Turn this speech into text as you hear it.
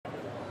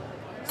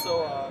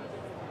So,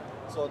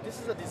 so this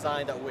is a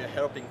design that we're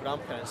helping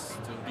grandparents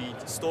to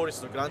read stories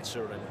to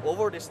grandchildren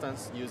over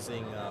distance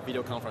using a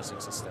video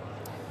conferencing system.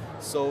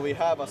 So we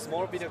have a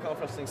small video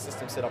conferencing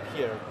system set up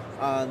here,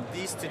 and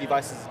these two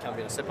devices can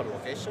be in separate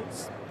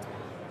locations.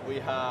 We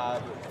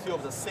have two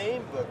of the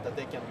same book that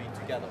they can read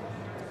together.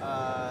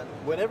 And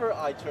whenever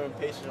I turn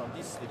pages on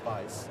this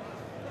device,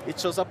 it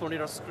shows up on a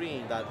little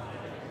screen that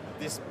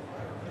this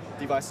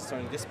device is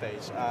turning this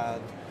page,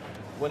 and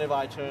whenever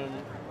I turn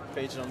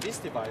page on this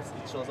device,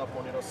 it shows up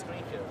on a little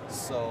screen here.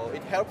 So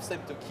it helps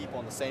them to keep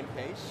on the same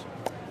page.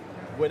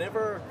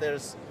 Whenever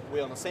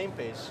we're on the same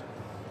page,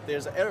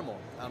 there's Elmo.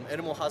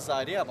 Elmo has the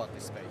idea about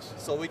this page.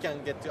 So we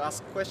can get to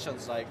ask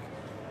questions like,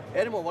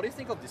 Elmo, what do you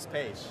think of this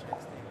page?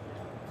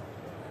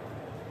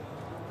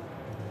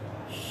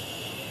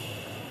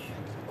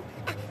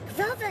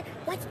 Grover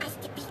wants us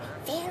to be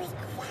very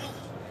quiet.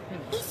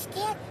 He's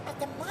scared of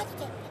the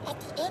monster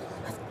at the end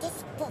of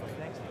this book.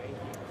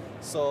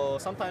 So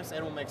sometimes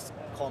Elmo makes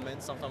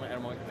comments, sometimes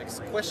Elmo makes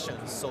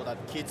questions so that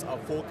kids are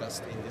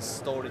focused in this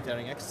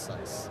storytelling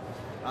exercise.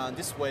 And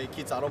this way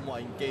kids are a lot more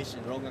engaged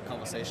in longer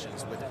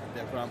conversations with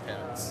their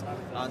grandparents.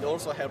 And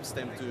also helps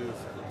them to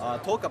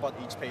talk about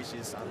each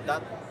pages, and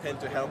that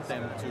tend to help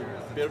them to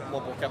build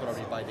more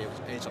vocabulary by the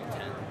age of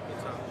 10.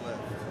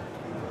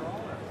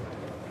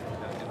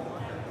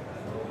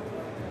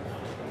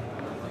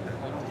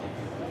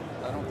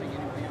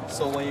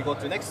 So when you go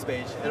to the next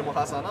page, Elmo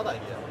has another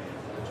idea.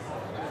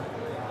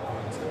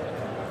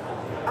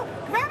 Oh,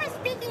 Grover's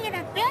speaking in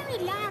a very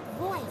loud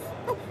voice.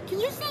 Oh, can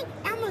you say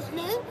Elmo's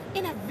name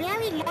in a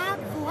very loud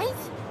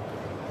voice?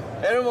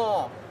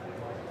 Elmo!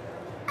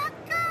 Oh,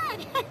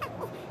 good!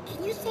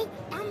 Can you say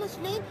Elmo's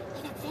name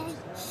in a very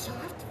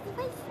soft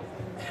voice?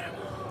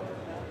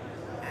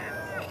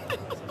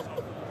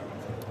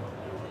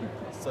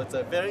 So it's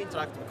a very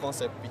interactive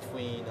concept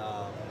between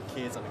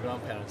kids and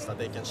grandparents that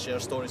they can share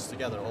stories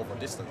together over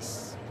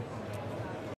distance.